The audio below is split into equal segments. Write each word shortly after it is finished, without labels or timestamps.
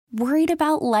Worried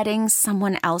about letting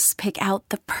someone else pick out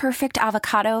the perfect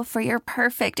avocado for your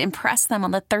perfect impress them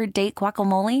on the third date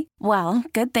guacamole? Well,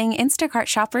 good thing Instacart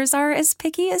shoppers are as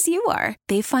picky as you are.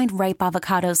 They find ripe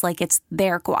avocados like it's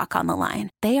their guac on the line.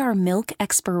 They are milk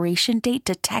expiration date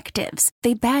detectives.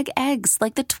 They bag eggs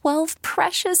like the 12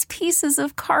 precious pieces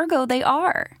of cargo they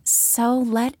are. So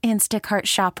let Instacart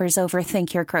shoppers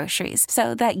overthink your groceries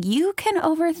so that you can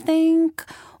overthink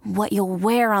what you'll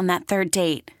wear on that third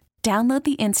date. Download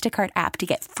the Instacart app to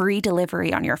get free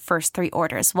delivery on your first 3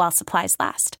 orders while supplies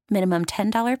last. Minimum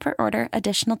 $10 per order.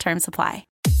 Additional terms apply.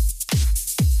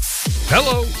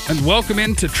 Hello, and welcome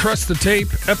into Trust the Tape,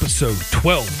 episode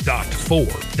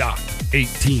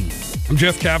 12.4.18. I'm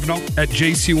Jeff Kavanaugh at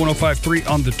JC1053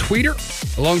 on the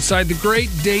Tweeter, alongside the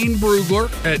great Dane Brugler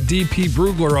at DP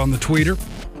Brugler on the Tweeter.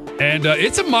 And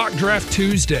it's a mock draft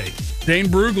Tuesday. Dane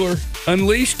Brugler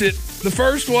unleashed it. The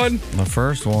first one.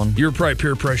 You were probably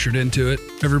peer pressured into it.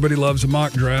 Everybody loves a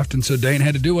mock draft, and so Dane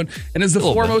had to do one. And as the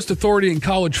foremost authority in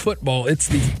college football, it's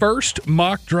the first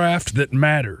mock draft that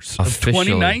matters of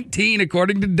 2019,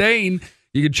 according to Dane.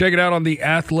 You can check it out on The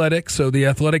Athletic, so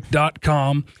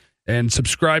theathletic.com, and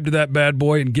subscribe to that bad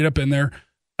boy and get up in there.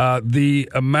 The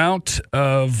amount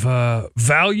of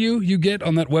value you get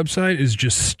on that website is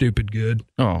just stupid good.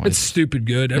 It's stupid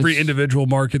good. Every individual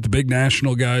market, the big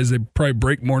national guys, they probably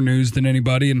break more news than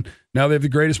anybody, and now they have the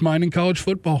greatest mind in college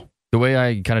football. The way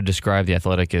I kind of describe The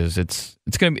Athletic is it's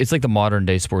like the modern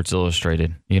day Sports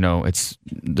Illustrated. You know, it's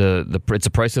it's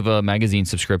the price of a magazine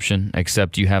subscription,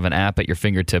 except you have an app at your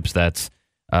fingertips that's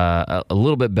a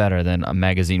little bit better than a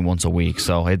magazine once a week.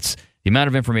 So it's the amount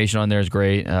of information on there is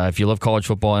great. If you love college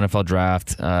football, NFL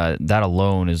draft, that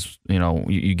alone is,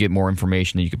 you get more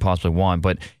information than you could possibly want,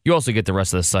 but you also get the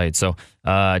rest of the site. So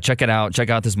check it out.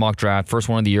 Check out this mock draft. First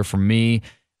one of the year for me.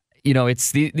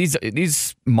 It's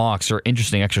these mocks are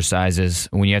interesting exercises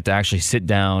when you have to actually sit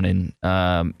down and,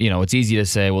 it's easy to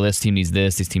say, well, this team needs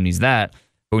this team needs that.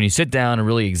 But when you sit down and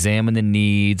really examine the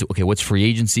needs, okay, what's free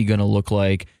agency going to look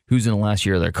like? Who's in the last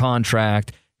year of their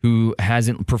contract? Who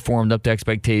hasn't performed up to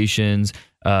expectations,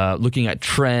 looking at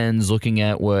trends, looking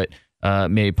at what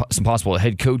maybe some possible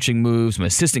head coaching moves, some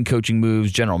assistant coaching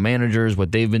moves, general managers,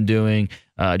 what they've been doing,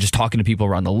 just talking to people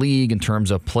around the league in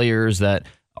terms of players that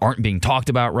aren't being talked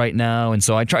about right now. And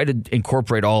so I try to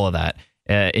incorporate all of that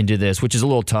into this, which is a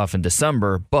little tough in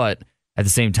December, but at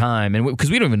the same time, and because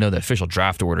we don't even know the official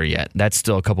draft order yet, that's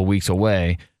still a couple weeks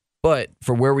away. But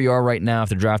for where we are right now, if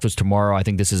the draft was tomorrow, I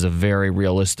think this is a very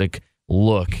realistic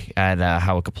look at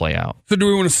how it could play out. So do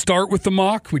we want to start with the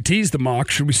mock? We teased the mock.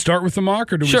 Should we start with the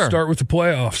mock, or do we start with the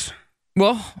playoffs?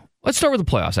 Well, let's start with the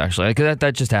playoffs, actually, because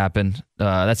that just happened.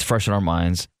 That's fresh in our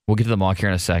minds. We'll get to the mock here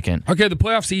in a second. Okay, the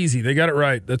playoffs easy. They got it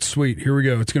right. That's sweet. Here we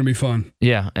go. It's going to be fun.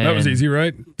 Yeah. That was easy,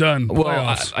 right? Done. Well,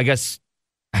 playoffs. I guess,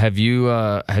 have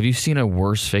you seen a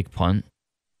worse fake punt?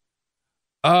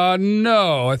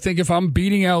 No. I think if I'm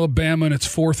beating Alabama and it's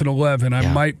 4th and 11,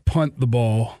 I might punt the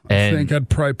ball. I think I'd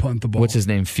probably punt the ball. What's his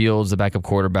name? Fields, the backup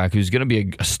quarterback, who's going to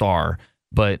be a star,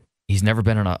 but he's never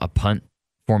been in a punt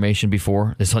formation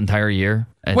before this entire year.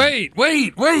 And wait.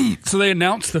 So they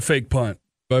announced the fake punt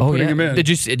by putting him in. Did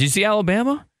you see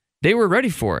Alabama? They were ready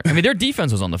for it. I mean, their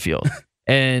defense was on the field.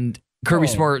 And Kirby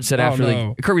Smart said after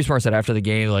the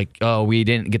game, like, we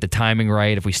didn't get the timing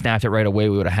right. If we snapped it right away,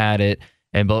 we would have had it.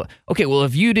 Okay, well,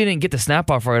 if you didn't get the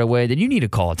snap off right away, then you need to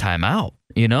call a timeout.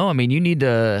 You need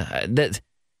to.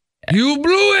 You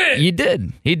blew it. You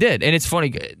did. He did, and it's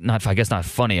funny. Not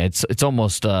funny. It's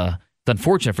almost it's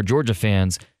unfortunate for Georgia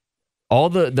fans. All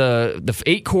the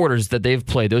 8 quarters that they've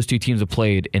played, those two teams have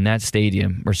played in that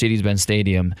stadium, Mercedes-Benz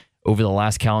Stadium, over the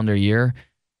last calendar year.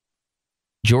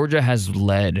 Georgia has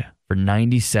led for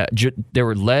 97. They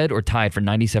were led or tied for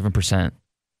 97%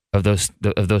 of those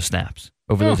snaps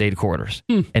over those 8 quarters.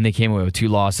 And they came away with 2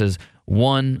 losses.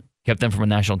 One kept them from a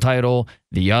national title.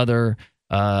 The other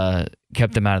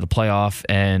kept them out of the playoff.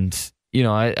 And,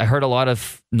 I heard a lot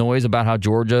of noise about how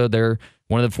Georgia, they're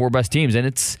one of the 4 best teams. And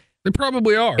they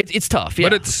probably are. It's tough, yeah.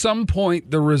 But at some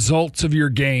point, the results of your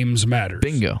games matter.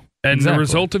 Bingo. And the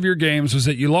result of your games was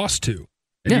that you lost 2.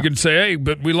 And you can say, hey,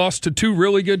 but we lost to 2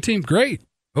 really good teams. Great.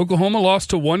 Oklahoma lost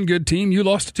to 1 good team. You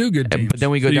lost to 2 good teams. But then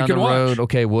we go down the road.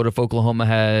 Okay, what if Oklahoma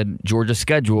had Georgia's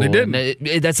schedule? They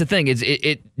didn't. That's the thing.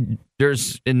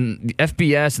 There's in the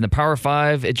FBS and the Power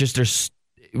 5.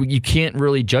 You can't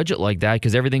really judge it like that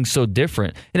because everything's so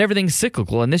different and everything's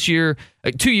cyclical. And this year,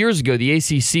 2 years ago, the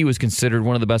ACC was considered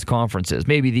one of the best conferences,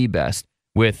 maybe the best,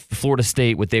 with Florida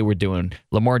State, what they were doing,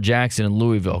 Lamar Jackson in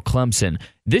Louisville, Clemson.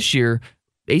 This year,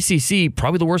 ACC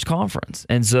probably the worst conference,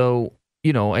 and so.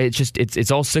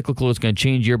 it's all cyclical. It's going to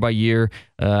change year by year.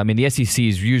 The SEC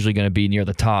is usually going to be near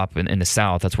the top in the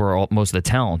South. That's where most of the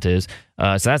talent is.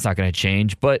 So that's not going to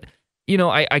change. But you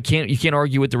can't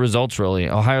argue with the results really.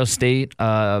 Ohio State,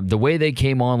 the way they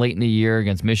came on late in the year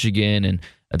against Michigan, and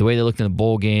the way they looked in the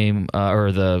bowl game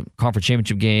or the conference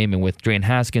championship game, and with Dwayne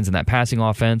Haskins and that passing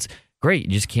offense. Great,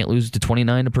 you just can't lose to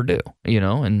 29 to Purdue,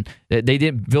 and they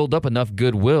didn't build up enough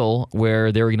goodwill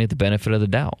where they were going to get the benefit of the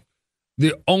doubt.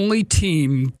 The only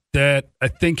team that I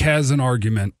think has an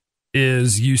argument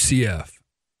is UCF.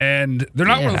 And they're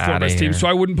not one of the four best teams, so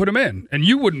I wouldn't put them in. And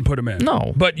you wouldn't put them in.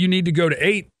 No. But you need to go to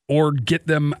 8 or get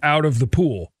them out of the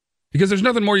pool. Because there's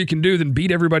nothing more you can do than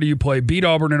beat everybody you play, beat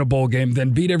Auburn in a bowl game,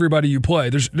 then beat everybody you play.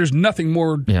 There's nothing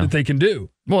more that they can do.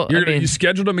 Well, you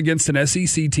scheduled them against an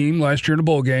SEC team last year in a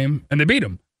bowl game, and they beat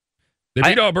them. They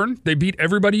beat Auburn. They beat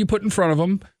everybody you put in front of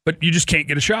them, but you just can't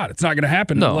get a shot. It's not going to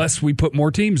happen unless we put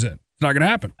more teams in. It's not going to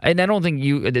happen. And I don't think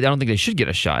they should get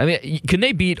a shot. I mean, can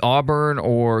they beat Auburn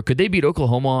or could they beat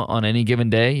Oklahoma on any given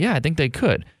day? Yeah, I think they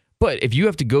could. But if you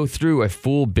have to go through a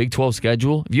full Big 12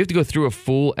 schedule, if you have to go through a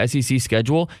full SEC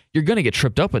schedule, you're going to get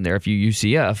tripped up in there if you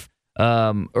UCF.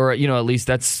 Or at least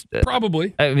that's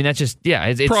probably. I mean, that's just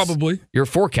it's probably you're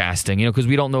forecasting, because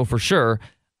we don't know for sure.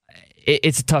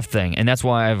 It's a tough thing, and that's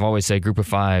why I've always said Group of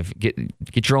 5,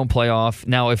 get your own playoff.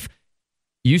 Now, if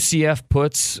UCF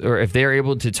if they're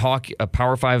able to talk a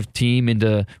Power 5 team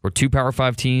or two Power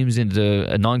 5 teams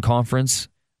into a non-conference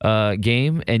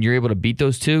game, and you're able to beat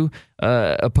those two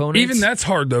opponents. Even that's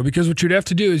hard, though, because what you'd have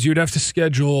to do is you'd have to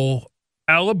schedule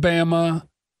Alabama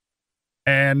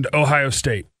and Ohio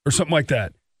State or something like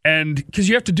that. And because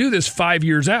you have to do this 5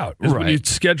 years out is when you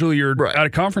schedule your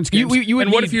out-of-conference games.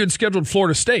 What if you had scheduled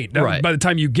Florida State? Now, by the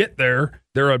time you get there,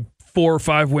 they're a 4 or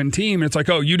 5 win team, and it's like,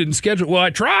 oh, you didn't schedule. Well,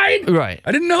 I tried. Right.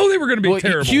 I didn't know they were going to be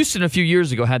terrible. Houston a few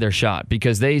years ago had their shot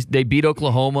because they beat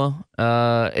Oklahoma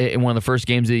in one of the first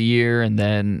games of the year, and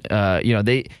then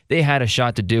they had a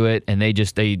shot to do it, and they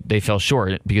fell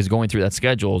short because going through that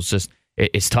schedule is just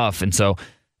it's tough, and so.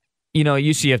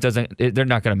 UCF they're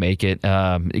not going to make it.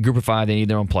 Group of 5, they need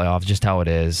their own playoff, just how it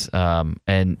is.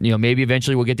 And maybe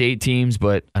eventually we'll get to 8 teams,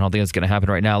 but I don't think that's going to happen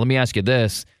right now. Let me ask you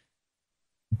this.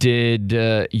 Did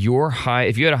if you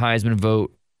had a Heisman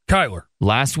vote Kyler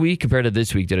last week compared to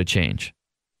this week, did it change?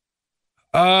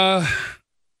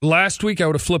 Last week I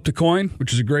would have flipped a coin,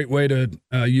 which is a great way to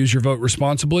use your vote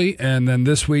responsibly. And then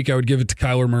this week I would give it to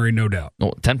Kyler Murray, no doubt.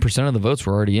 Well, 10% of the votes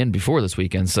were already in before this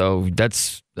weekend, so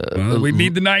that's we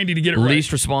need the 90 to get it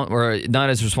right. Or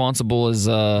not as responsible as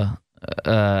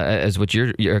what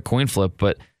your coin flip,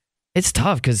 but it's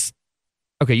tough because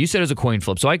you said it was a coin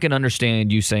flip, so I can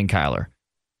understand you saying Kyler,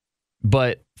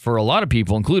 but for a lot of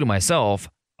people, including myself,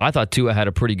 I thought Tua had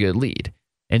a pretty good lead.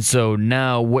 And so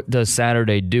now what does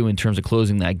Saturday do in terms of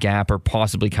closing that gap or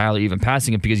possibly Kyler even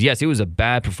passing him? Because, yes, it was a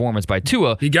bad performance by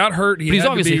Tua. He got hurt. But he's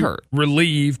obviously hurt.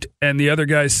 Relieved, and the other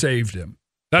guys saved him.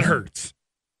 That hurts.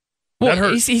 Well, that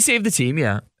hurts. He saved the team,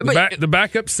 yeah. The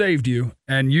backup saved you,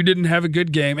 and you didn't have a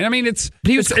good game. And, I mean, it's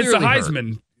the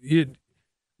Heisman.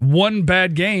 One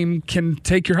bad game can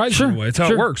take your Heisman away. That's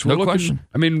how it works. No question.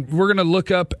 I mean, we're going to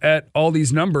look up at all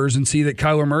these numbers and see that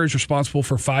Kyler Murray is responsible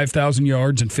for 5,000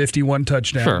 yards and 51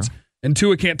 touchdowns. Sure. And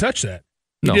Tua can't touch that.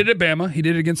 He did it at Bama. He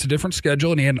did it against a different schedule,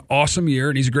 and he had an awesome year,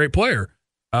 and he's a great player.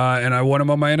 And I want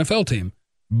him on my NFL team.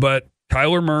 But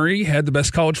Kyler Murray had the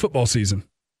best college football season.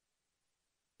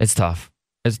 It's tough.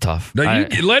 It's tough. No,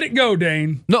 you let it go,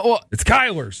 Dane. No, well, it's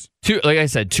Kyler's. Like I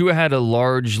said, Tua had a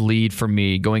large lead for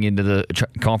me going into the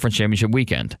conference championship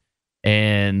weekend,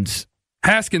 and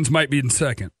Haskins might be in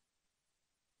second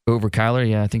over Kyler.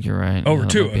 Yeah, I think you're right. Over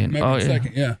Tua, might be in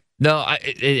second. Yeah. No, I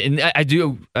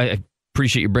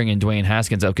appreciate you bringing Dwayne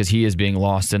Haskins up because he is being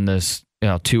lost in this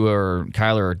Tua or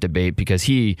Kyler debate because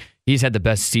he's had the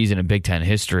best season in Big Ten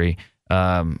history.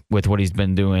 With what he's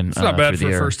been doing. It's not bad for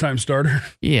a first-time starter.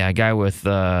 Yeah, a guy with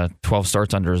 12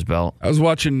 starts under his belt. I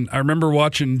remember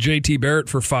watching J.T. Barrett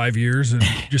for 5 years and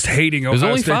just hating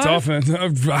Ohio State's offense,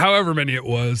 however many it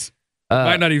was.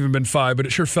 Might not even been 5, but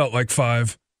it sure felt like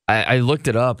 5. I looked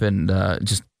it up and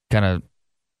just kind of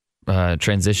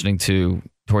transitioning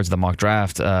towards the mock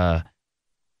draft. Dwayne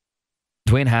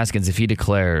Haskins, if he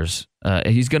declares,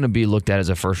 he's going to be looked at as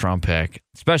a first-round pick,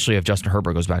 especially if Justin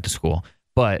Herbert goes back to school.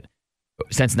 But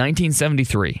since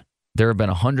 1973, there have been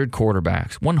 100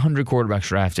 quarterbacks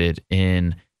drafted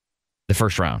in the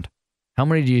first round. How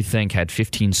many do you think had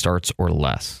 15 starts or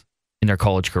less in their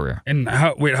college career? And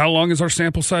how long is our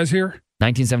sample size here?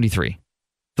 1973.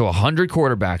 So 100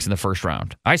 quarterbacks in the first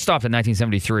round. I stopped at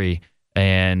 1973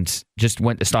 and just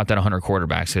stopped at 100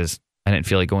 quarterbacks because I didn't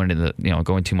feel like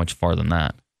going too much farther than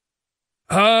that.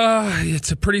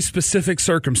 It's a pretty specific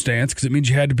circumstance because it means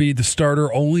you had to be the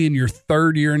starter only in your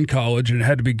third year in college, and it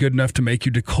had to be good enough to make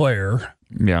you declare.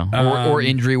 Yeah, or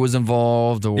injury was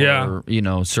involved, or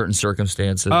certain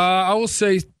circumstances. I will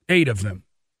say 8 of them.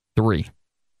 3.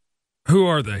 Who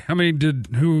are they? How many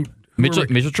Mitchell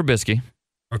Trubisky.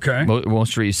 Okay.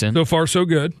 Most recent. So far, so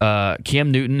good.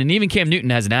 Cam Newton, and even Cam Newton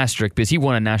has an asterisk because he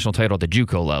won a national title at the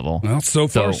JUCO level. Well, so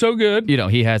far, so good.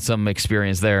 He had some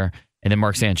experience there, and then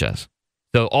Mark Sanchez.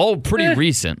 So all pretty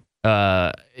recent.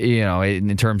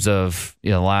 In terms of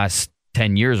the last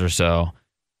 10 years or so.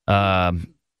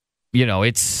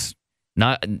 It's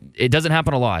not. It doesn't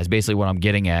happen a lot. Is basically what I'm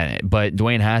getting at. But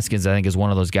Dwayne Haskins, I think, is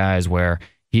one of those guys where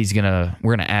we're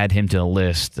gonna add him to the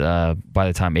list by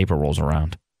the time April rolls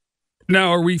around.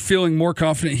 Now, are we feeling more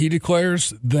confident he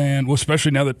declares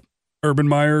especially now that Urban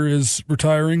Meyer is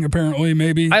retiring? Apparently,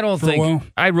 maybe. I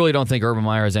really don't think Urban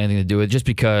Meyer has anything to do with it, just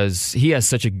because he has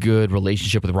such a good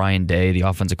relationship with Ryan Day, the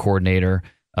offensive coordinator,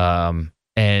 and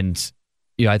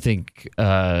I think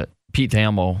Pete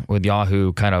Thamel with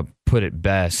Yahoo kind of put it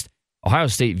best. Ohio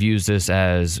State views this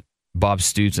as Bob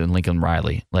Stoops and Lincoln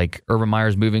Riley. Like, Urban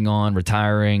Meyer's moving on,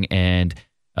 retiring, and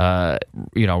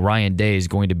Ryan Day is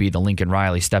going to be the Lincoln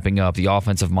Riley stepping up, the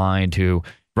offensive mind who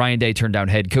Ryan Day turned down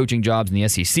head coaching jobs in the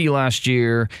SEC last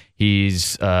year.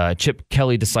 He's Chip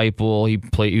Kelly disciple. He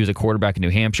was a quarterback in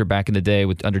New Hampshire back in the day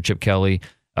under Chip Kelly.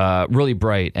 Really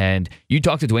bright. And you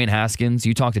talk to Dwayne Haskins,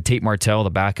 you talk to Tate Martell, the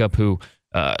backup who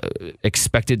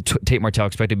Tate Martell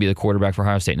expected to be the quarterback for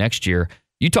Ohio State next year.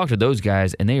 You talk to those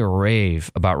guys, and they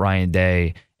rave about Ryan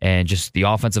Day and just the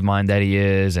offensive mind that he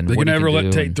is. And they can never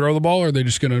let Tate throw the ball, or are they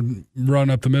just going to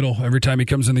run up the middle every time he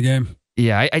comes in the game?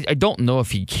 Yeah, I don't know if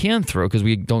he can throw because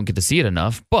we don't get to see it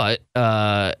enough. But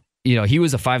he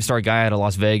was a 5-star guy out of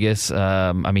Las Vegas.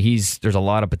 There's a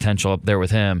lot of potential up there with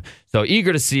him. So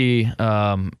eager to see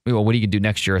what he can do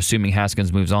next year, assuming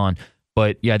Haskins moves on.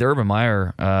 But yeah, the Urban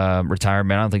Meyer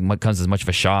retirement, I don't think it comes as much of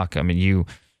a shock. I mean, you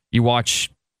watch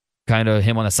kind of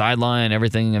him on the sideline,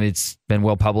 everything. I mean, it's been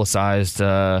well publicized,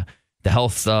 the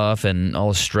health stuff and all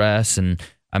the stress. And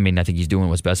I think he's doing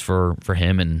what's best for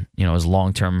him and his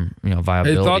long-term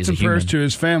viability. Hey, thoughts and prayers human. to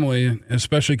his family,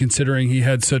 especially considering he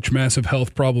had such massive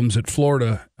health problems at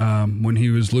Florida when he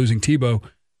was losing Tebow,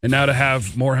 and now to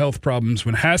have more health problems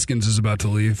when Haskins is about to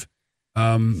leave.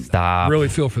 Stop. Really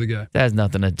feel for the guy. That has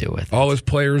nothing to do with it. All his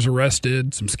players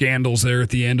arrested, some scandals there at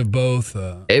the end of both.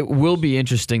 It will be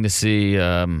interesting to see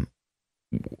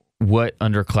what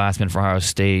underclassmen for Ohio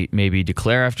State maybe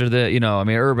declare after the,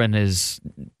 Urban is,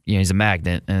 he's a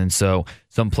magnet, and so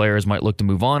some players might look to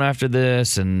move on after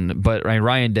this. But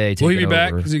Ryan Day, will he be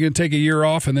back? Is he going to take a year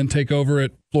off and then take over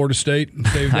at Florida State and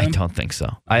save them? I don't think so.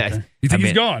 Okay. You think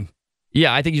he's gone?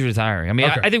 Yeah, I think he's retiring.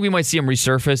 Okay. I think we might see him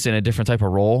resurface in a different type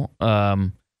of role.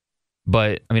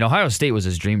 But Ohio State was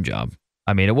his dream job.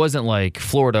 It wasn't like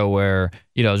Florida where,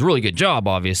 it was a really good job,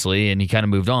 obviously, and he kind of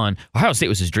moved on. Ohio State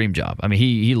was his dream job.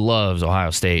 He loves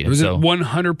Ohio State. Was it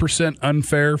 100%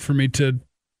 unfair for me to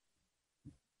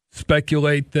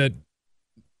speculate that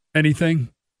anything?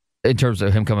 In terms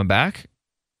of him coming back?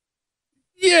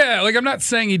 Yeah, I'm not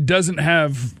saying he doesn't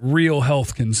have real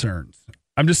health concerns.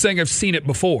 I'm just saying I've seen it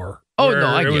before. Oh, no,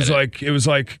 I get it. It was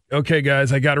like, okay,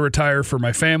 guys, I got to retire for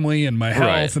my family and my health.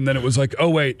 Right. And then it was like, oh,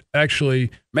 wait,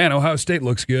 actually, man, Ohio State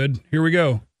looks good. Here we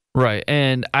go. Right.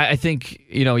 And I think,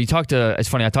 it's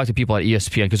funny, I talked to people at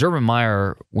ESPN because Urban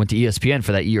Meyer went to ESPN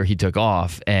for that year he took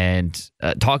off. And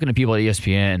talking to people at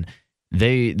ESPN,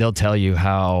 they'll tell you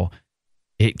how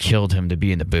it killed him to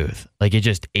be in the booth. It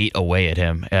just ate away at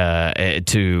him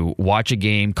to watch a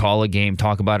game, call a game,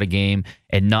 talk about a game,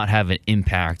 and not have an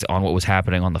impact on what was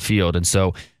happening on the field. And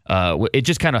so it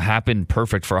just kind of happened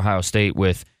perfect for Ohio State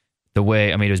with the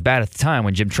way, it was bad at the time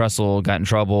when Jim Tressel got in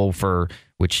trouble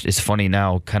which is funny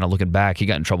now, kind of looking back, he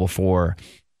got in trouble for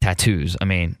tattoos.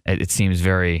 It seems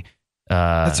very...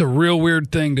 that's a real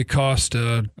weird thing to cost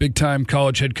a big-time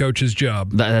college head coach's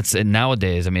job. That's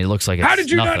nowadays. It looks like it's how did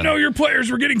you nothing. Not know your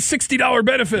players were getting $60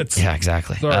 benefits? Yeah,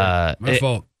 exactly. Sorry, my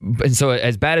fault. And so,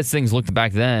 as bad as things looked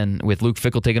back then, with Luke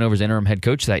Fickell taking over as interim head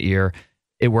coach that year,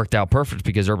 it worked out perfect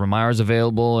because Urban Meyer's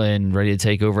available and ready to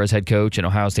take over as head coach, and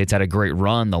Ohio State's had a great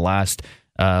run the last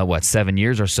 7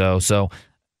 years or so. So,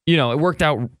 it worked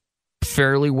out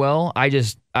fairly well. I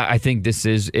think this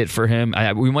is it for him.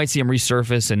 We might see him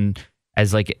resurface and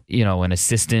as an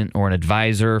assistant or an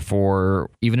advisor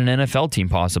for even an NFL team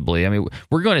possibly.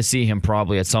 We're going to see him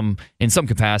probably in some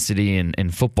capacity in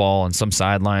football on some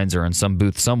sidelines or in some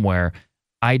booth somewhere.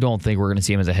 I don't think we're going to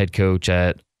see him as a head coach for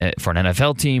an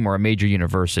NFL team or a major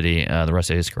university the rest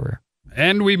of his career.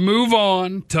 And we move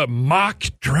on to Mock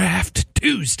Draft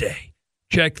Tuesday.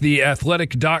 check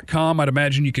theathletic.com. I'd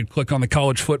imagine you could click on the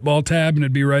college football tab and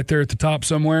it'd be right there at the top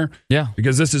somewhere. Yeah.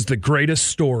 Because this is the greatest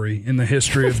story in the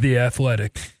history of The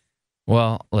Athletic.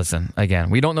 Well, listen, again,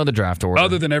 we don't know the draft order.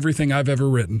 Other than everything I've ever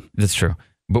written. That's true.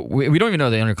 But we don't even know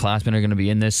the underclassmen are going to be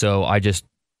in this, so I just,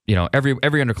 every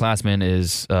underclassman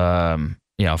is,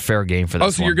 fair game for this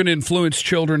Also, you're going to influence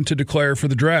children to declare for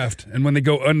the draft. And when they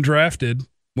go undrafted,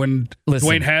 when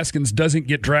Dwayne Haskins doesn't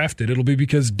get drafted, it'll be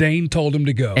because Dane told him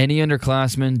to go. Any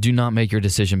underclassmen, do not make your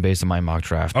decision based on my mock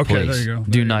draft. Okay, please. there you go.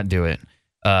 Do not do it.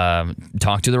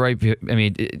 Talk to the right people. I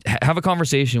mean, have a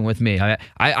conversation with me.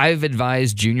 I've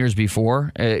advised juniors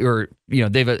before,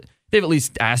 they've at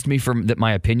least asked me for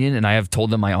my opinion, and I have told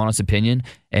them my honest opinion,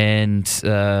 and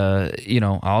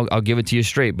I'll give it to you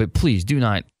straight. But please do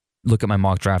not look at my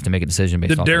mock draft and make a decision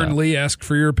based on that. Did Darren Lee ask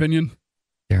for your opinion?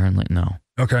 Darren Lee, no.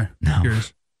 Okay. No.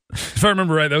 Curious. If I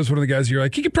remember right, that was one of the guys you're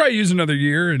like, he could probably use another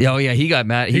year. And he got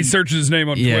mad. He searches his name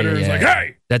on Twitter and is like,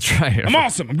 hey, that's right. I'm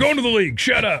awesome. I'm going to the league.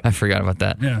 Shut up. I forgot about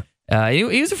that. Yeah. He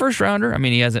was a first rounder. I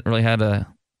mean, he hasn't really had a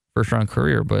first round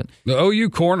career, but the OU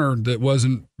corner that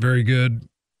wasn't very good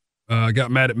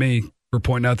got mad at me for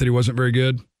pointing out that he wasn't very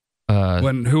good.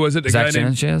 Who was it? A guy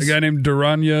named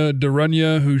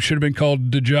Duranya, who should have been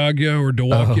called Dejagya or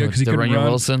Dewalkia because he couldn't run.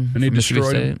 Wilson, and he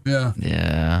destroyed him.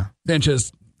 Yeah.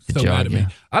 Sanchez still mad at me.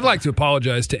 I'd like to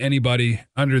apologize to anybody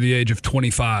under the age of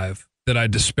 25 that I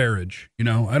disparage.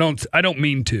 I don't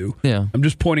mean to. Yeah. I'm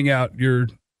just pointing out your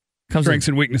strengths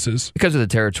and weaknesses. Because of the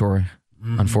territory,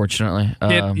 unfortunately.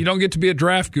 You don't get to be a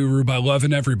draft guru by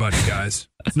loving everybody, guys.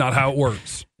 It's not how it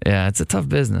works. Yeah, it's a tough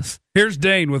business. Here's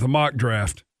Dane with a mock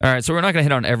draft. All right, so we're not going to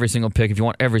hit on every single pick. If you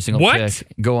want every single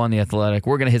pick, go on The Athletic.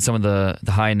 We're going to hit some of the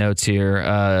high notes here.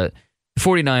 The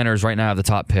 49ers right now have the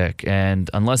top pick, and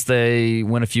unless they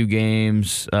win a few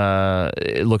games,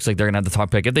 it looks like they're going to have the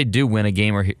top pick. If they do win a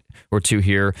game or two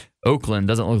here, Oakland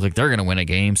doesn't look like they're going to win a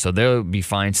game, so they'll be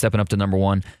fine stepping up to number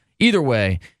one. Either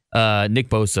way, Nick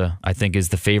Bosa, I think, is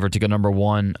the favorite to go number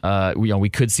one. We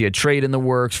could see a trade in the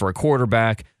works for a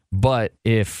quarterback, but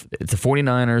if it's the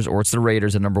 49ers or it's the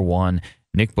Raiders at number one,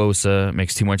 Nick Bosa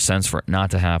makes too much sense for it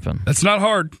not to happen. That's not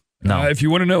hard. No. If you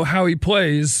want to know how he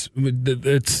plays,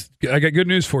 I got good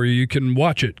news for you. You can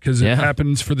watch it because it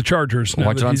happens for the Chargers.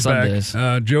 Watch it on Sundays.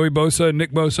 Joey Bosa and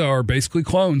Nick Bosa are basically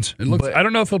clones. I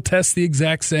don't know if he'll test the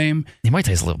exact same. He might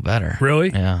taste a little better.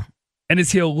 Really? Yeah. And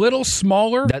is he a little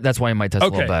smaller? That's why he might taste a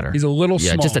little better. He's a little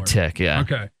smaller. Yeah, just a tick. Yeah.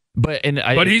 Okay. But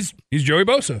he's Joey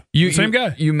Bosa. Same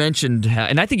guy. You mentioned,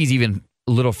 and I think he's even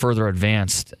a little further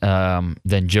advanced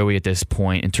than Joey at this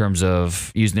point in terms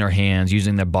of using their hands,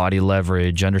 using their body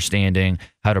leverage, understanding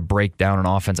how to break down an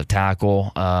offensive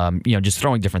tackle, just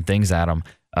throwing different things at him.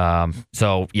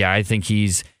 I think he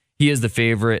is the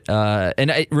favorite.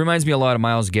 And it reminds me a lot of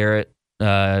Myles Garrett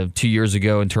 2 years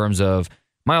ago in terms of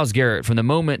Myles Garrett. From the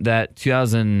moment that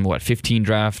 2015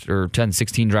 draft or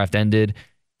 2016 draft ended,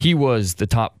 he was the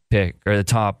top pick or the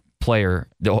top player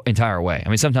the entire way. I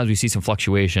mean, sometimes we see some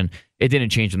fluctuation. It didn't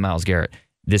change with Myles Garrett.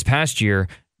 This past year,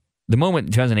 the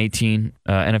moment 2018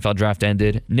 NFL draft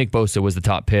ended, Nick Bosa was the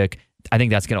top pick. I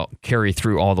think that's going to carry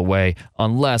through all the way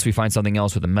unless we find something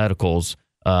else with the medicals.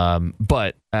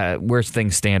 But where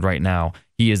things stand right now,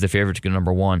 he is the favorite to go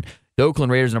number one. The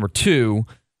Oakland Raiders, number two,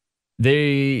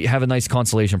 they have a nice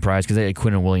consolation prize because they had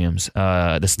Quinnen Williams,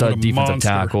 the stud defensive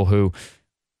tackle who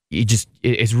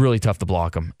it's really tough to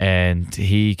block him, and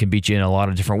he can beat you in a lot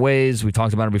of different ways. We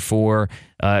talked about it before.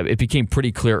 It became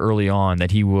pretty clear early on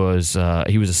that he was a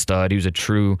stud. He was a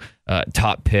true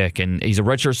top pick, and he's a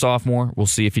redshirt sophomore. We'll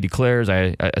see if he declares.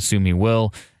 I assume he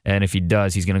will, and if he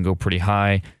does, he's going to go pretty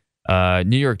high.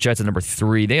 New York Jets at number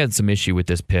three. They had some issue with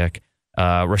this pick.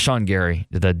 Rashawn Gary,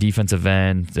 the defensive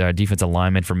end, defensive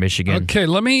lineman from Michigan. Okay,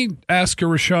 let me ask a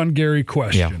Rashawn Gary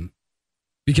question. Yeah.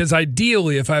 Because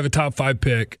ideally, if I have a top five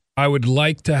pick, I would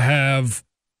like to have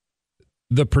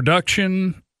the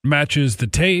production matches the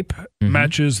tape,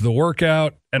 matches the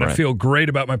workout, and I feel great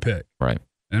about my pick. Right.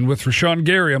 And with Rashawn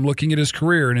Gary, I'm looking at his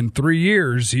career, and in 3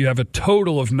 years, you have a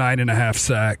total of 9.5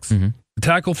 sacks. The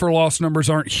tackle for loss numbers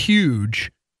aren't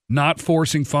huge, not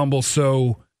forcing fumbles.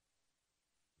 So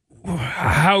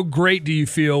how great do you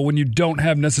feel when you don't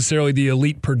have necessarily the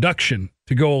elite production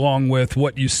to go along with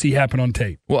what you see happen on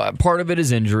tape? Well, part of it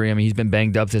is injury. I mean, he's been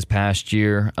banged up this past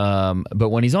year. But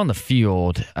when he's on the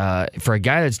field, for a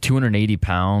guy that's 280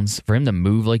 pounds, for him to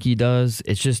move like he does,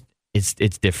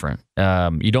 it's different.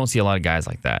 You don't see a lot of guys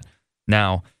like that.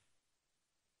 Now,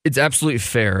 it's absolutely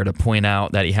fair to point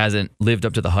out that he hasn't lived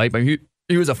up to the hype. I mean,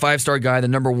 he was a 5-star guy, the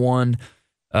number one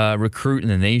recruit in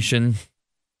the nation.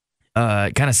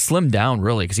 Kind of slimmed down,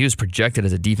 really, because he was projected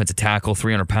as a defensive tackle,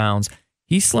 300 pounds.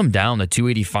 he slimmed down to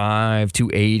 285,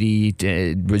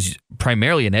 280. Was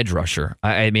primarily an edge rusher.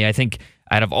 I mean, I think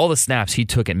out of all the snaps he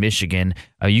took at Michigan,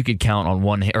 you could count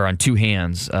on two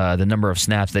hands the number of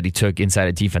snaps that he took inside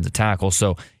a defensive tackle.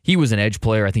 So he was an edge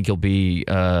player. I think he'll be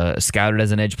scouted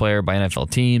as an edge player by NFL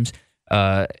teams.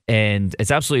 And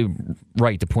it's absolutely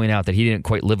right to point out that he didn't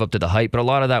quite live up to the hype, but a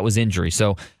lot of that was injury.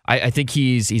 So I think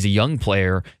he's a young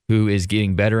player who is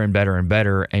getting better and better and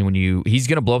better. And he's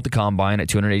going to blow up the combine at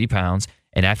 280 pounds.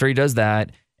 And after he does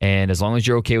that, and as long as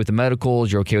you're okay with the medicals,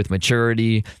 you're okay with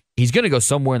maturity, he's going to go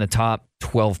somewhere in the top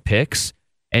 12 picks.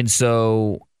 And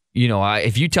so,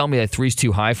 if you tell me that 3's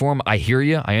too high for him, I hear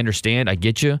you. I understand. I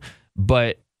get you.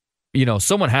 But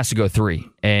someone has to go 3,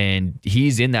 and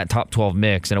he's in that top 12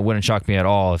 mix, and it wouldn't shock me at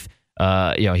all if,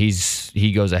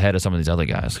 he goes ahead of some of these other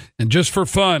guys. And just for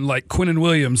fun, like Quinnen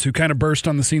Williams, who kind of burst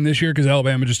on the scene this year because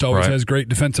Alabama just always has great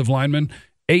defensive linemen,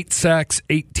 8 sacks,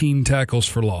 18 tackles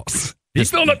for loss. He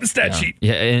filled up the stat sheet.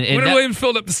 Yeah, and Quinnen Williams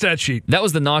filled up the stat sheet. That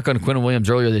was the knock on Quinnen Williams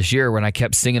earlier this year when I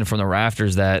kept singing from the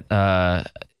rafters that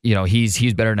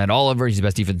he's better than Ed Oliver. He's the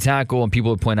best defensive tackle, and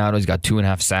people would point out he's got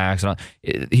 2.5 sacks.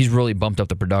 He's really bumped up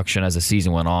the production as the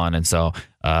season went on, and so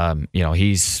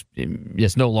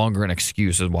it's no longer an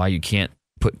excuse as why you can't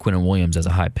put Quinnen Williams as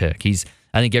a high pick.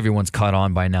 I think everyone's caught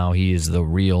on by now. He is the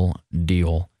real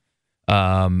deal.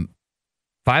 5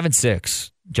 and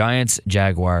 6, Giants,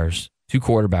 Jaguars, 2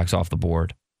 quarterbacks off the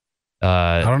board.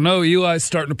 I don't know. Eli's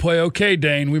starting to play okay,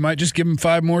 Dane. We might just give him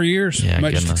 5 more years. Yeah, we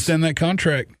might just extend that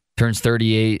contract. Turns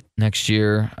 38 next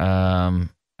year. I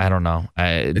don't know.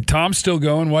 Tom's still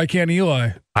going. Why can't Eli?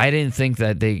 I didn't think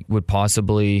that they would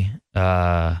possibly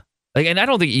and I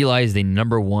don't think Eli is the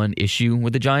number one issue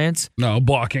with the Giants. No,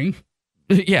 blocking.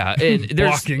 Yeah, and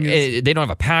blocking they don't have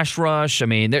a pass rush. I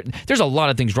mean, there's a lot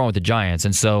of things wrong with the Giants,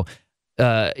 and so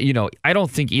I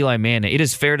don't think Eli Manning. It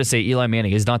is fair to say Eli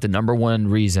Manning is not the number one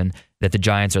reason that the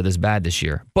Giants are this bad this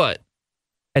year. But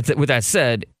with that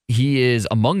said, he is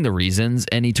among the reasons,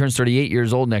 and he turns 38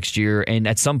 years old next year. And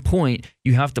at some point,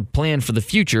 you have to plan for the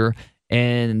future.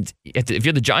 And if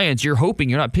you're the Giants, you're hoping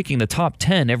you're not picking the top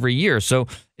 10 every year. So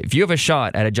if you have a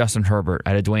shot at a Justin Herbert,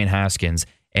 at a Dwayne Haskins,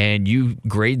 and you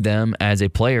grade them as a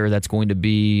player that's going to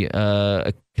be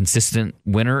a consistent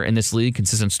winner in this league,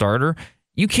 consistent starter,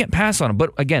 you can't pass on him.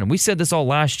 But again, we said this all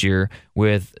last year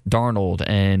with Darnold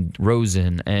and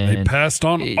Rosen. And they passed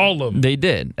on all of them. They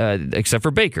did, except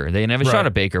for Baker. They didn't have a shot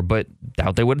at Baker, but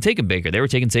doubt they would have taken Baker. They were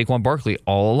taking Saquon Barkley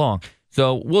all along.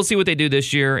 So we'll see what they do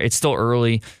this year. It's still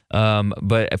early,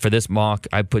 but for this mock,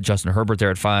 I put Justin Herbert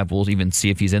there at 5. We'll even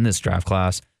see if he's in this draft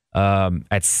class.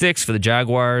 At 6 for the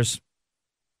Jaguars,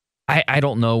 I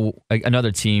don't know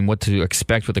another team what to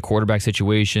expect with the quarterback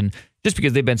situation, just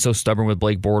because they've been so stubborn with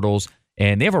Blake Bortles,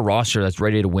 and they have a roster that's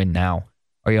ready to win now.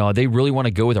 Or, they really want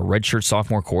to go with a redshirt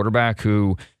sophomore quarterback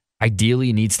who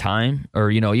ideally needs time,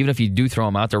 or even if you do throw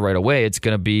him out there right away, it's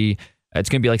going to be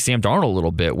like Sam Darnold a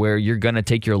little bit, where you're going to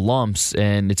take your lumps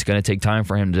and it's going to take time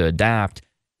for him to adapt.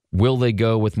 Will they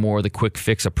go with more of the quick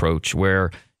fix approach,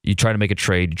 where you try to make a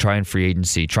trade, you try in free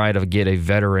agency, try to get a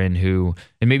veteran who,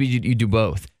 and maybe you do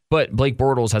both. But Blake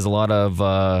Bortles has a lot of,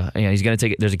 he's going to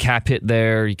take it. There's a cap hit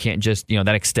there. You can't just,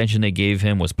 that extension they gave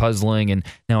him was puzzling, and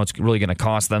now it's really going to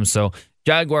cost them. So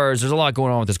Jaguars, there's a lot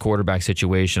going on with this quarterback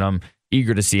situation. I'm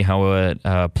eager to see how it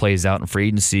plays out in free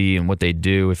agency and what they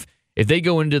do. If they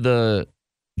go into the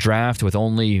draft with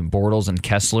only Bortles and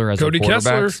Kessler as Cody their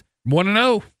quarterbacks, Kessler,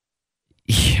 1-0.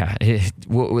 Yeah,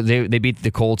 they beat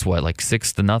the Colts, like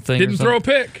 6-0? Didn't throw a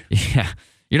pick. Yeah,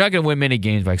 you're not going to win many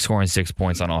games by scoring 6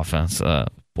 points on offense.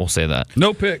 We'll say that.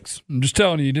 No picks. I'm just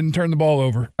telling you didn't turn the ball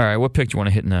over. All right, what pick do you want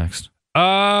to hit next?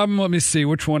 Let me see.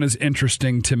 Which one is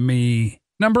interesting to me?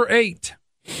 Number 8.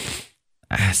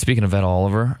 Speaking of Ed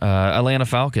Oliver, Atlanta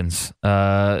Falcons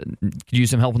could use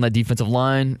some help on that defensive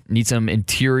line. Need some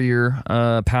interior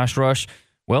pass rush.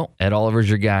 Well, Ed Oliver's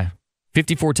your guy.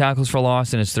 54 tackles for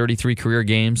loss in his 33 career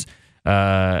games.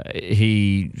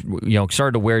 He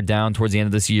started to wear down towards the end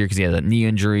of this year because he had that knee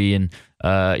injury, and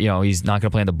he's not going to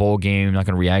play in the bowl game, not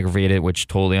going to re-aggravate it, which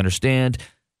totally understand.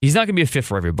 He's not going to be a fit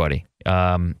for everybody.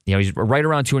 He's right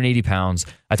around 280 pounds.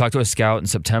 I talked to a scout in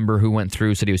September who went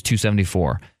through, said he was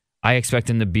 274. I expect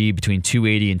him to be between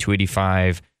 280 and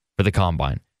 285 for the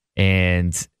combine.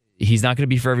 And he's not going to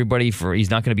be for everybody. He's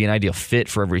not going to be an ideal fit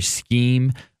for every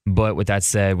scheme. But with that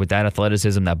said, with that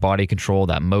athleticism, that body control,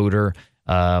 that motor,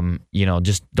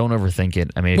 just don't overthink it.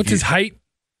 I mean, what's his height?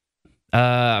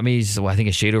 He's I think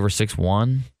a shade over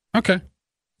 6'1". Okay.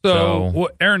 So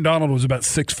Aaron Donald was about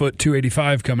 6 foot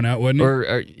 285 coming out, wasn't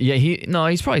he?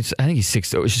 He's probably, I think he's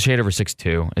 6'2", shade over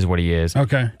 6'2" is what he is.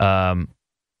 Okay.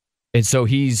 And so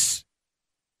he's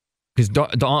because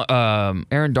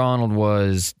Aaron Donald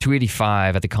was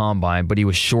 285 at the combine, but he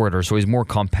was shorter, so he's more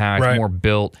compact, more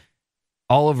built.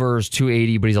 Oliver's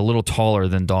 280, but he's a little taller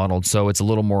than Donald, so it's a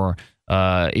little more.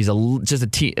 He's just a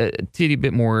teeny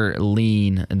bit more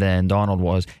lean than Donald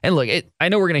was. And look, I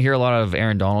know we're going to hear a lot of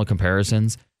Aaron Donald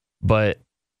comparisons, but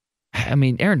I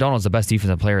mean, Aaron Donald's the best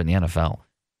defensive player in the NFL.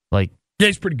 Like, yeah,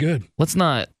 he's pretty good. Let's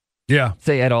not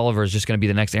say Ed Oliver is just going to be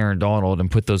the next Aaron Donald and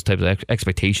put those types of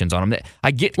expectations on him.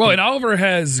 I get. Well, and Oliver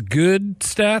has good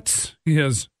stats. He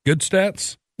has good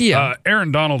stats. Yeah.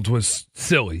 Aaron Donald was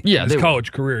silly in his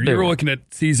college career. You were looking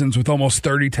at seasons with almost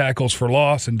 30 tackles for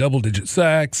loss and double-digit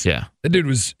sacks. Yeah. That dude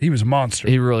was a monster.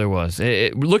 He really was.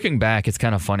 Looking back, it's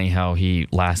kind of funny how he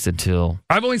lasted till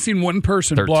I've only seen one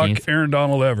person 13th. block Aaron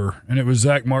Donald ever, and it was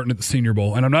Zach Martin at the Senior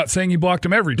Bowl. And I'm not saying he blocked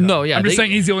him every time. No, yeah. I'm just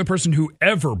saying he's the only person who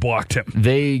ever blocked him.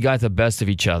 They got the best of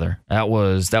each other. That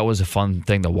was a fun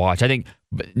thing to watch. I think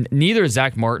neither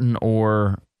Zach Martin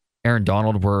or Aaron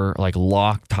Donald were like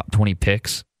locked top 20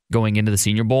 picks going into the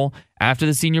Senior Bowl. After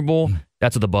the Senior Bowl,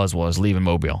 that's what the buzz was, leaving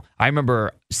Mobile. I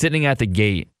remember sitting at the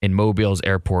gate in Mobile's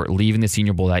airport, leaving the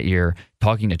Senior Bowl that year,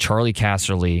 talking to Charlie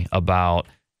Casserly about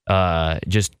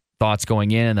just thoughts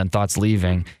going in and then thoughts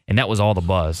leaving, and that was all the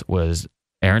buzz, was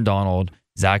Aaron Donald,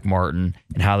 Zach Martin,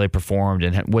 and how they performed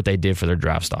and what they did for their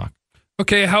draft stock.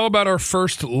 Okay, how about our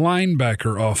first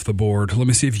linebacker off the board? Let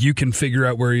me see if you can figure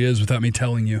out where he is without me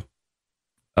telling you.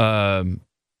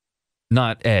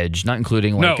 Not edge, not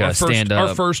including like a stand-up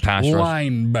our first pass rush.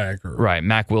 linebacker. Right,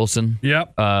 Mac Wilson.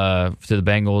 Yep. To the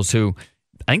Bengals, who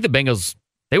I think the Bengals,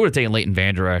 they would have taken Leighton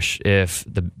Vander Esch if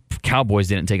the Cowboys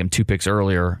didn't take him 2 picks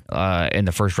earlier in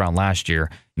the first round last year.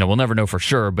 We'll never know for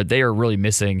sure, but they are really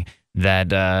missing that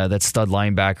stud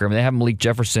linebacker. I mean, they have Malik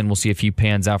Jefferson. We'll see if he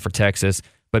pans out for Texas.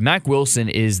 But Mac Wilson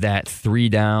is that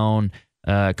 3-down,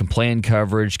 can play in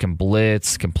coverage, can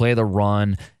blitz, can play the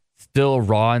run. Still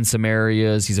raw in some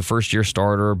areas. He's a first-year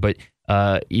starter, but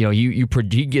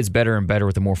he gets better and better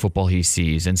with the more football he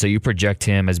sees, and so you project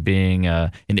him as being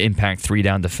an impact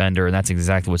 3-down defender, and that's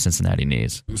exactly what Cincinnati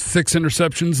needs. 6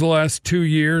 interceptions the last 2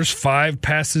 years, 5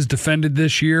 passes defended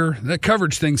this year. That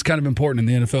coverage thing's kind of important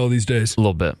in the NFL these days. A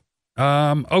little bit.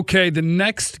 Okay, the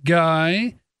next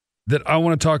guy that I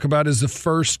want to talk about is the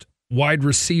first wide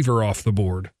receiver off the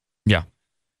board. Yeah,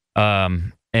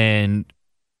 and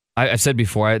I've said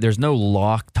before, there's no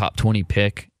lock top 20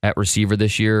 pick at receiver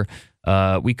this year.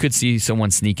 We could see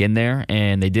someone sneak in there,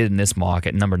 and they did in this mock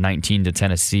at number 19 to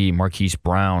Tennessee, Marquise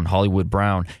Brown, Hollywood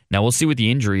Brown. Now, we'll see what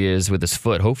the injury is with his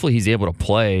foot. Hopefully, he's able to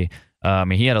play.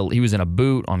 He was in a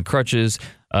boot on crutches.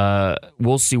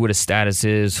 We'll see what his status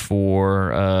is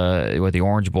for the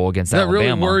Orange Bowl against Alabama. That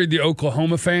really worried the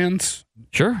Oklahoma fans.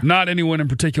 Sure. Not anyone in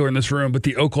particular in this room, but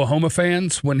the Oklahoma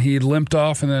fans when he limped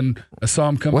off, and then I saw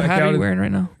him come back out. What hat are you wearing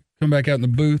right now? Come back out in the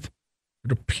booth.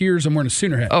 It appears I'm wearing a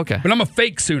Sooner hat. Okay. But I'm a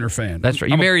fake Sooner fan. That's right.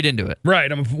 You married into it.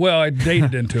 Right. I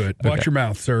dated into it. Watch your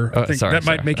mouth, sir. I think that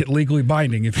might make it legally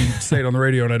binding if you say it on the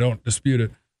radio and I don't dispute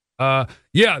it.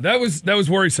 Yeah, that was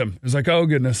worrisome. It was like, oh,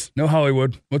 goodness. No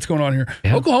Hollywood. What's going on here?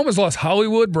 Yeah. Oklahoma's lost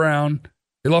Hollywood Brown.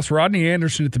 They lost Rodney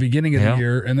Anderson at the beginning of the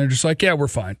year, and they're just like, yeah, we're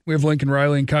fine. We have Lincoln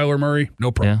Riley and Kyler Murray.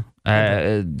 No problem.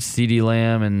 Yeah. CeeDee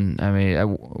Lamb, and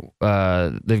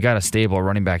they've got a stable of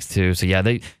running backs too. So,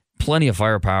 yeah, plenty of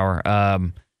firepower.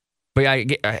 But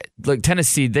like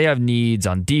Tennessee, they have needs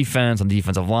on defense, on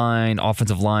defensive line.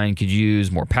 Offensive line could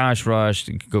use more pass rush,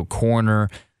 could go corner.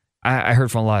 I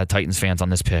heard from a lot of Titans fans on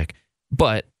this pick.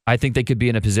 But I think they could be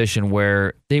in a position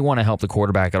where they want to help the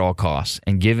quarterback at all costs,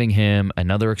 and giving him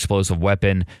another explosive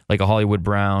weapon like a Hollywood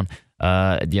Brown,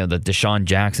 the Deshaun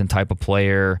Jackson type of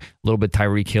player, a little bit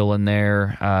Tyreek Hill in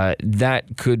there.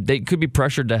 They could be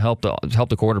pressured to help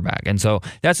the quarterback, and so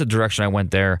that's the direction I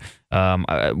went there.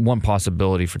 One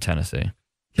possibility for Tennessee.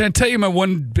 Can I tell you my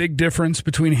one big difference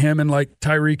between him and like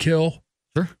Tyreek Hill?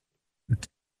 Sure.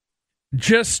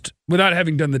 Just without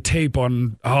having done the tape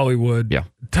on Hollywood,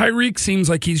 Tyreek seems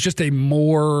like he's just a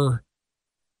more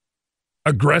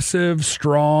aggressive,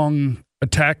 strong,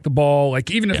 attack the ball. Like,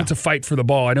 even if it's a fight for the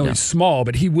ball, I know he's small,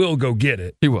 but he will go get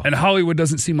it. He will. And Hollywood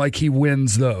doesn't seem like he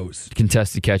wins those.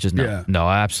 Contested catches, no. Yeah. No,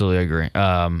 I absolutely agree.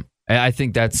 I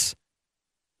think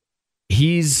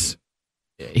he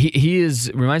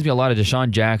reminds me a lot of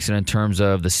Deshaun Jackson in terms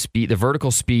of the speed, the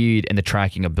vertical speed, and the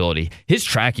tracking ability. His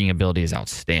tracking ability is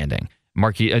outstanding.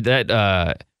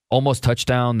 That almost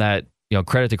touchdown, that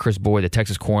credit to Chris Boyd, the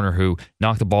Texas corner, who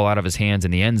knocked the ball out of his hands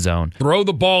in the end zone. Throw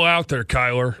the ball out there,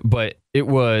 Kyler. But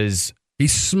he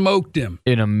smoked him.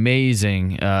 An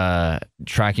amazing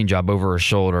tracking job over his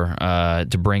shoulder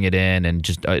to bring it in and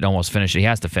just almost finish it. He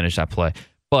has to finish that play.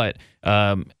 But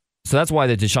so that's why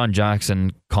the Deshaun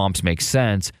Jackson comps make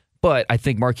sense. But I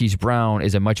think Marquise Brown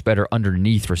is a much better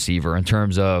underneath receiver in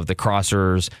terms of the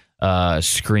crossers,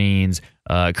 screens,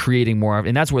 creating more.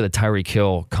 And that's where the Tyreek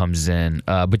Hill comes in.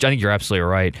 But I think you're absolutely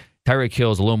right. Tyreek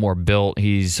Hill is a little more built.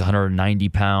 He's 190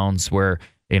 pounds, where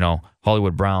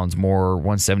Hollywood Brown's more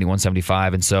 170,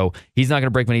 175. And so he's not going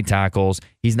to break many tackles.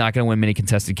 He's not going to win many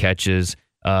contested catches.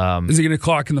 Is he going to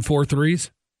clock in the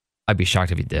 4.3s? I'd be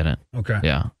shocked if he didn't. Okay.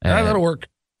 Yeah. That'll work.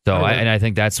 So I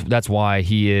think that's why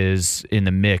he is in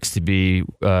the mix to be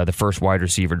the first wide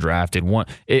receiver drafted, one,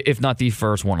 if not the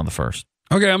first, one of the first.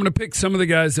 Okay, I'm going to pick some of the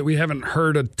guys that we haven't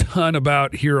heard a ton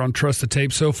about here on Trust the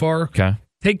Tape so far. Okay.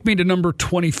 Take me to number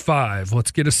 25.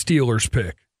 Let's get a Steelers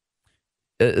pick.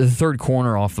 The third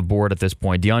corner off the board at this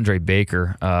point, DeAndre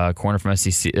Baker, corner from the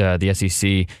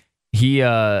SEC. He's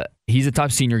a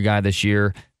top senior guy this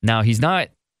year. Now, he's not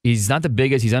the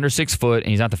biggest. He's under 6 foot, and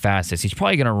he's not the fastest. He's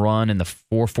probably going to run in the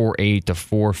 4.48 to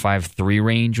 4.53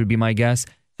 range would be my guess.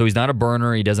 So he's not a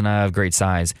burner. He doesn't have great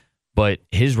size. But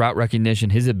his route recognition,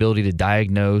 his ability to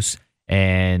diagnose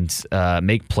and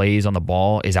make plays on the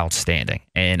ball is outstanding.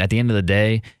 And at the end of the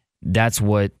day, that's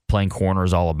what playing corner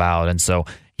is all about. And so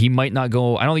he might not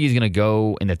go. I don't think he's going to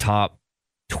go in the top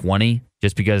 20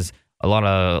 just because a lot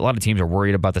of teams are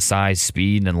worried about the size,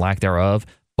 speed, and lack thereof.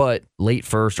 But late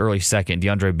first, early second,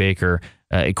 DeAndre Baker,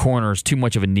 a corner is too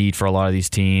much of a need for a lot of these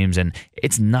teams, and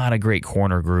it's not a great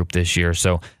corner group this year.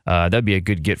 So that'd be a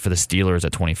good get for the Steelers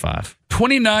at 25.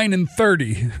 29 and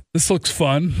 30. This looks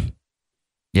fun.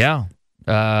 Yeah.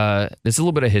 This is a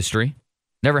little bit of history.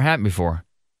 Never happened before.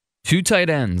 2 tight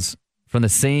ends from the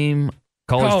same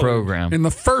college program in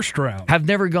the first round have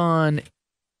never gone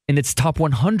in its top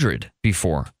 100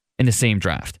 before in the same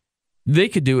draft. They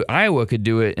could do it. Iowa could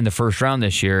do it in the first round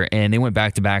this year, and they went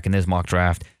back-to-back in this mock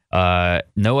draft. Noah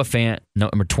Fant,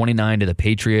 number 29 to the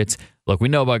Patriots. Look, we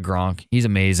know about Gronk. He's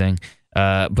amazing,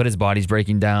 but his body's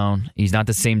breaking down. He's not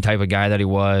the same type of guy that he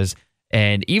was.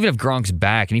 And even if Gronk's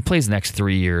back and he plays the next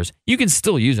 3 years, you can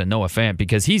still use a Noah Fant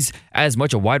because he's as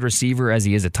much a wide receiver as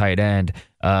he is a tight end.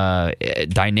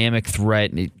 Dynamic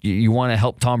threat. You want to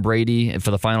help Tom Brady for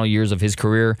the final years of his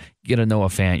career, get a Noah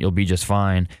Fant. You'll be just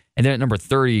fine. And then at number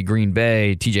 30, Green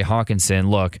Bay, TJ Hawkinson.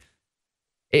 Look,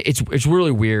 it's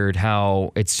really weird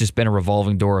how it's just been a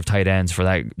revolving door of tight ends for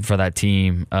that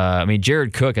team. I mean,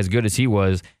 Jared Cook, as good as he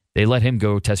was, they let him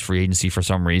go test free agency for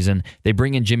some reason. They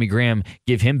bring in Jimmy Graham,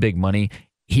 give him big money.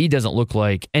 He doesn't look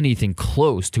like anything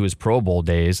close to his Pro Bowl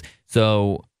days.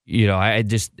 So,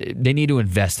 they need to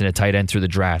invest in a tight end through the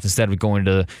draft instead of going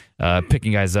to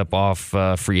picking guys up off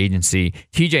free agency.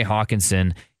 TJ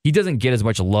Hawkinson, he doesn't get as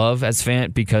much love as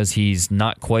Fant because he's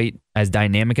not quite as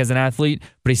dynamic as an athlete,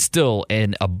 but he's still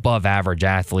an above-average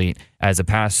athlete as a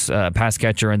pass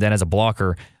catcher and then as a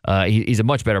blocker. He's a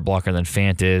much better blocker than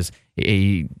Fant is.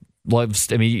 He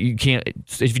loves. I mean, you can't.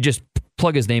 If you just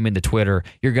plug his name into Twitter,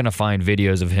 you're gonna find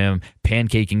videos of him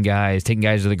pancaking guys, taking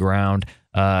guys to the ground.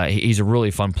 He's a really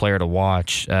fun player to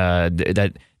watch.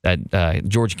 That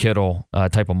George Kittle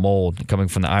type of mold coming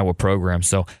from the Iowa program.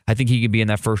 So I think he could be in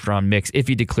that first round mix if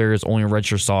he declares only a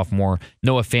redshirt sophomore.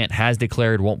 Noah Fant has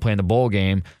declared won't play in the bowl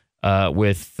game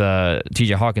with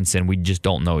TJ Hawkinson. We just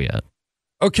don't know yet.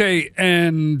 Okay,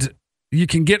 and you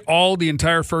can get the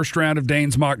entire first round of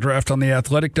Dane's mock draft on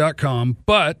theathletic.com,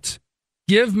 but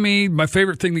give me my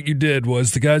favorite thing that you did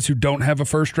was the guys who don't have a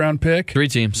first round pick. 3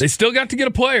 teams. They still got to get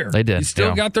a player. They did. They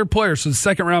still got their player. So the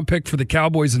second round pick for the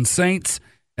Cowboys and Saints.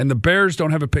 And the Bears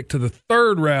don't have a pick to the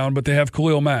third round, but they have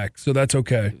Khalil Mack, so that's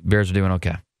okay. Bears are doing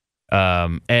okay.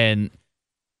 And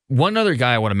one other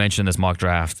guy I want to mention in this mock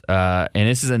draft, and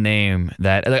this is a name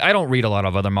that I don't read a lot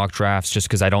of other mock drafts just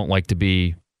because I don't like to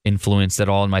be influenced at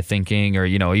all in my thinking or,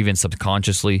 even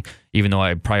subconsciously, even though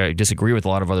I probably disagree with a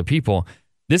lot of other people.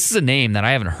 This is a name that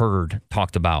I haven't heard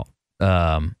talked about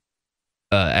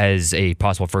as a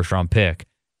possible first-round pick.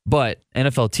 But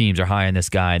NFL teams are high on this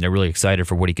guy, and they're really excited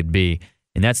for what he could be.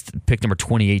 And that's pick number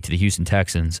 28 to the Houston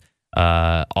Texans,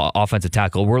 offensive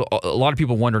tackle. A lot of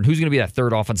people wondering who's going to be that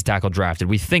third offensive tackle drafted.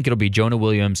 We think it'll be Jonah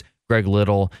Williams, Greg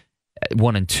Little,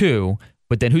 1 and 2.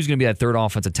 But then who's going to be that third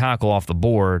offensive tackle off the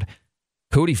board?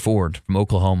 Cody Ford from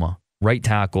Oklahoma, right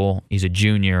tackle. He's a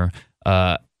junior.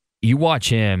 You watch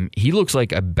him. He looks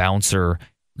like a bouncer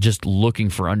just looking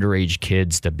for underage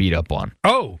kids to beat up on.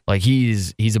 Oh. Like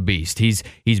he's a beast. He's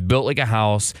built like a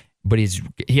house, but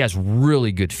he has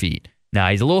really good feet. Now,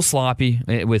 he's a little sloppy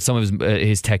with some of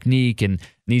his technique and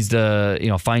needs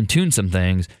to fine tune some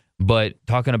things. But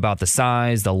talking about the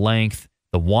size, the length,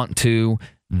 the want to,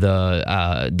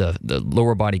 the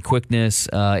lower body quickness,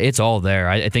 it's all there.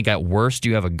 I think at worst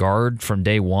you have a guard from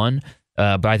day one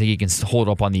but I think he can hold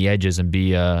up on the edges and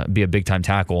be a big-time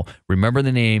tackle. Remember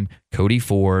the name, Cody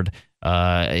Ford.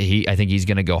 I think he's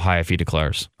going to go high if he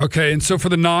declares. Okay, and so for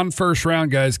the non-first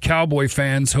round guys, Cowboy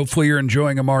fans, hopefully you're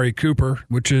enjoying Amari Cooper,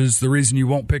 which is the reason you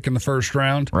won't pick in the first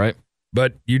round. Right.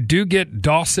 But you do get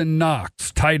Dawson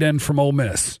Knox, tight end from Ole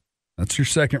Miss. That's your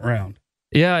second round.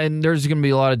 Yeah, and there's going to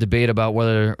be a lot of debate about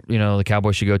whether the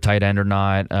Cowboys should go tight end or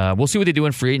not. We'll see what they do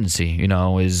in free agency.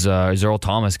 Is Earl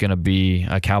Thomas going to be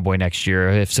a Cowboy next year?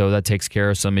 If so, that takes care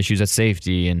of some issues at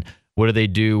safety. And what do they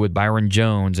do with Byron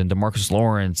Jones and DeMarcus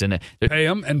Lawrence? And pay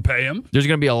him. There's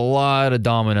going to be a lot of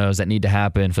dominoes that need to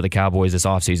happen for the Cowboys this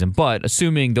offseason. But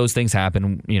assuming those things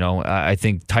happen, I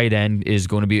think tight end is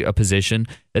going to be a position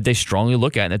that they strongly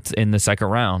look at in the second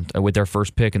round with their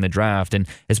first pick in the draft. And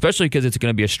especially because it's going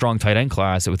to be a strong tight end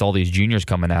class with all these juniors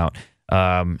coming out.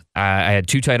 I had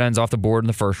 2 tight ends off the board in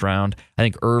the first round. I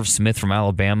think Irv Smith from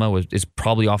Alabama is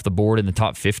probably off the board in the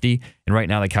top 50, and right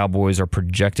now the Cowboys are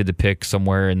projected to pick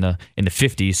somewhere in the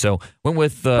 50s. So went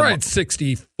with probably at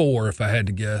 64 if I had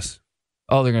to guess.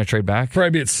 Oh, they're going to trade back? Probably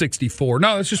be at 64.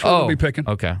 No, that's just what we'll be picking.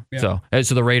 Okay, yeah.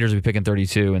 So the Raiders will be picking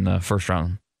 32 in the first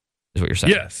round. Is what you're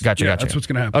saying? Yes. Gotcha. That's what's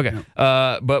going to happen. Okay.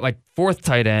 Yeah. But my 4th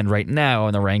tight end right now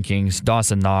in the rankings,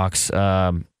 Dawson Knox.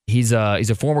 He's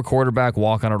a former quarterback,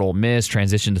 walk-on at Ole Miss,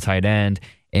 transitioned to tight end,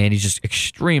 and he's just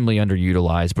extremely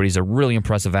underutilized. But he's a really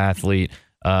impressive athlete.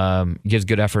 Gives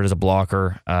good effort as a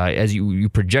blocker. As you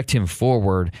project him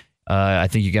forward, I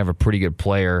think you can have a pretty good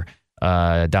player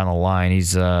down the line.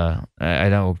 He's I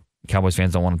know Cowboys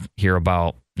fans don't want to hear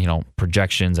about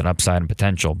projections and upside and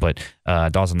potential, but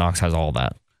Dawson Knox has all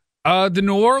that. The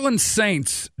New Orleans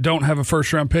Saints don't have a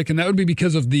first-round pick, and that would be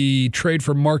because of the trade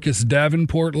for Marcus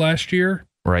Davenport last year.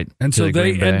 Right. And so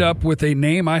they end up with a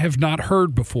name I have not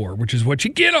heard before, which is what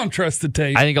you get on Trust the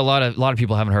Tape. I think a lot of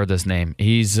people haven't heard this name.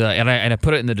 He's and I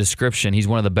put it in the description. He's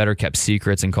one of the better kept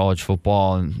secrets in college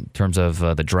football in terms of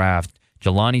the draft.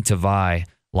 Jelani Tavai,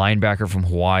 linebacker from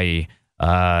Hawaii.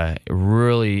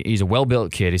 Really, he's a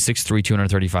well-built kid. He's 6'3",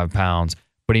 235 pounds,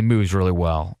 but he moves really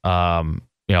well.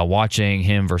 Watching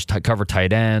him versus cover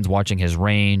tight ends, watching his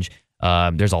range,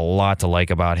 there's a lot to like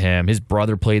about him. His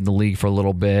brother played in the league for a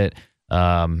little bit. He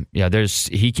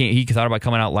thought about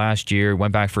coming out last year,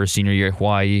 went back for his senior year at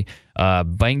Hawaii,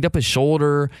 banged up his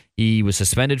shoulder. He was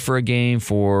suspended for a game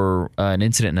for an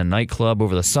incident in a nightclub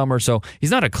over the summer. So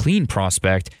he's not a clean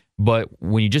prospect, but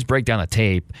when you just break down the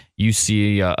tape, you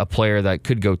see a player that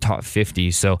could go top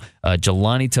 50. So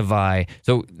Jelani Tavai.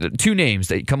 So 2 names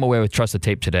that come away with Trust the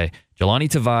Tape today. Jelani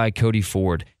Tavai, Cody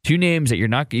Ford. 2 names that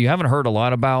you haven't heard a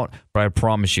lot about, but I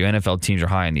promise you, NFL teams are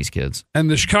high on these kids. And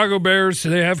the Chicago Bears,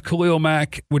 they have Khalil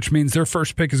Mack, which means their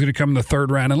first pick is going to come in the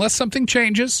 3rd round, unless something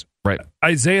changes. Right.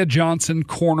 Isaiah Johnson,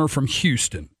 corner from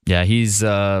Houston. Yeah, he's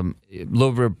a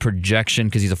little bit of projection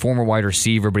because he's a former wide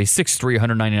receiver, but he's 6'3",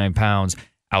 199 pounds.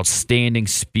 Outstanding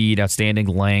speed, outstanding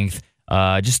length.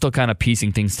 Just still kind of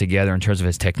piecing things together in terms of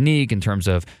his technique, in terms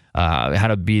of how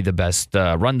to be the best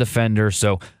run defender.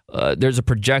 So there's a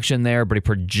projection there, but he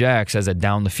projects as a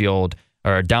down the field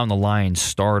or down the line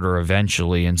starter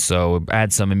eventually. And so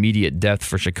add some immediate depth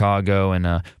for Chicago and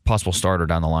a possible starter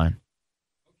down the line.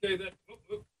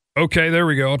 Okay, there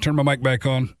we go. I'll turn my mic back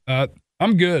on.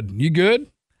 I'm good. You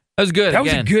good? That was good. That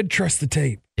was a good Trust the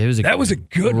Tape. That was a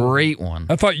good great one.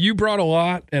 I thought you brought a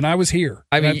lot, and I was here.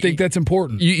 I think that's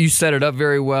important. You set it up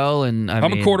very well, and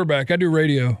I'm a quarterback. I do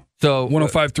radio. So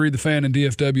 105.3 The Fan in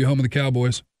DFW, home of the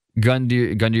Cowboys. Gun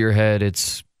to your head.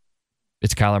 It's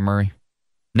Kyler Murray.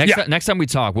 Next time we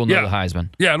talk, we'll know the Heisman.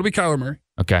 Yeah, it'll be Kyler Murray.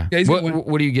 Okay. Yeah,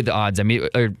 what do you get the odds? I mean,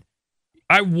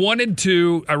 I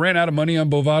ran out of money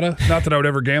on Bovada. Not that I would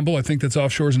ever gamble. I think that's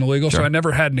offshores and illegal, so I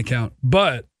never had an account.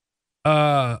 But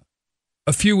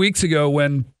a few weeks ago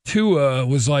when Tua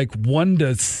was like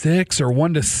 1-6 or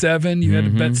 1-7, you had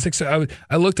to bet 6.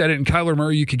 I looked at it, and Kyler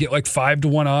Murray, you could get like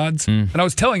 5-1 odds. And I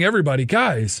was telling everybody,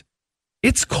 guys,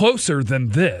 it's closer than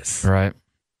this. Right.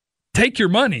 Take your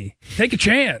money. Take a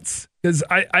chance. Because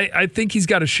I think he's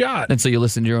got a shot. And so you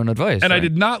listened to your own advice. And I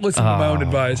did not listen to my own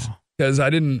advice because I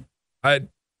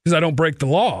don't break the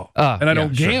law and I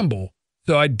don't gamble.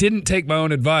 So I didn't take my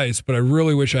own advice, but I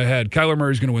really wish I had. Kyler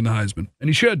Murray's going to win the Heisman, and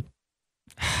he should.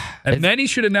 And then he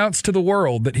should announce to the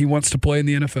world that he wants to play in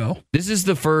the NFL. This is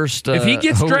the first. If he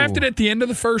gets drafted at the end of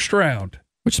the first round,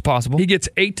 which is possible, he gets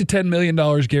 $8 to $10 million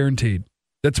guaranteed.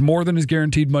 That's more than his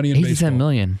guaranteed money in baseball. $8 to $10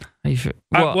 million.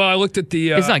 I looked at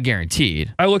the. It's not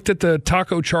guaranteed. I looked at the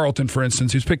Taco Charlton, for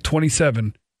instance, who's picked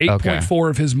 27. 8.4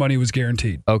 of his money was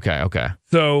guaranteed. Okay.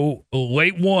 So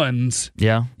late ones.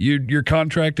 Yeah. Your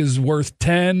contract is worth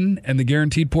 10, and the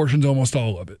guaranteed portion's almost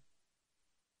all of it.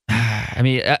 I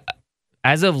mean,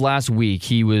 as of last week,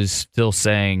 he was still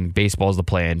saying baseball's the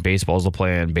plan, baseball's the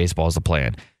plan, baseball's the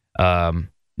plan.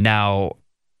 Now,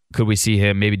 could we see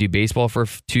him maybe do baseball for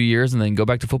 2 years and then go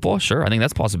back to football? Sure, I think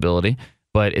that's a possibility.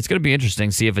 But it's going to be interesting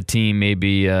to see if a team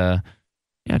maybe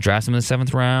drafts him in the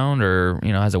 7th round or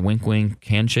has a wink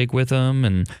handshake with him.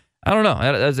 And I don't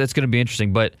know. That's going to be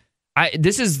interesting. But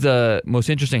this is the most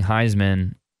interesting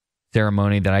Heisman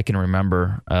ceremony that I can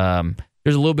remember.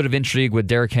 There's a little bit of intrigue with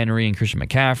Derrick Henry and Christian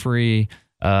McCaffrey.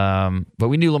 But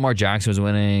we knew Lamar Jackson was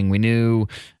winning. We knew,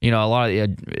 a lot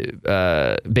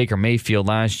of Baker Mayfield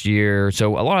last year.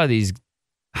 So a lot of these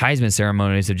Heisman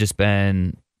ceremonies have just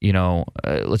been,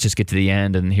 let's just get to the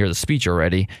end and hear the speech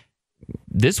already.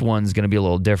 This one's going to be a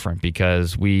little different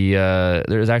because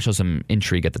there's actually some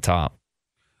intrigue at the top.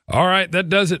 All right, that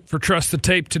does it for Trust the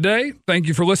Tape today. Thank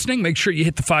you for listening. Make sure you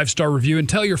hit the 5-star review and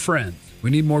tell your friends. We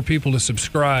need more people to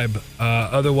subscribe.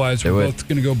 Otherwise, we're both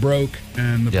going to go broke,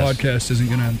 and the podcast isn't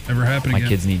going to ever happen again. My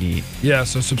kids need to eat. Yeah,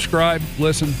 so subscribe,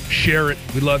 listen, share it.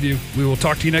 We love you. We will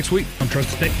talk to you next week on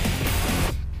Trust the Tape.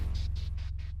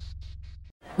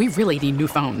 We really need new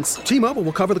phones. T-Mobile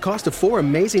will cover the cost of 4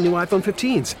 amazing new iPhone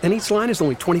 15s, and each line is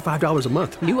only $25 a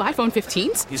month. New iPhone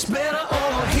 15s? It's better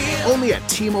over here. Only at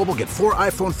T-Mobile, get 4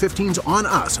 iPhone 15s on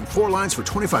us and 4 lines for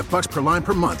 $25 per line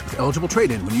per month with eligible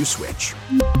trade-in when you switch.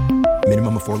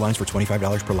 Minimum of 4 lines for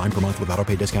 $25 per line per month with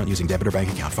autopay discount using debit or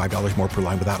bank account. $5 more per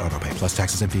line without autopay, plus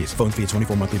taxes and fees. Phone fee at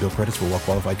 24 monthly bill credits for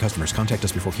well-qualified customers. Contact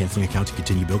us before canceling account to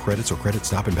continue bill credits or credit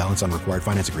stop and balance on required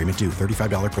finance agreement due.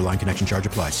 $35 per line connection charge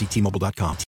applies. See T-Mobile.com.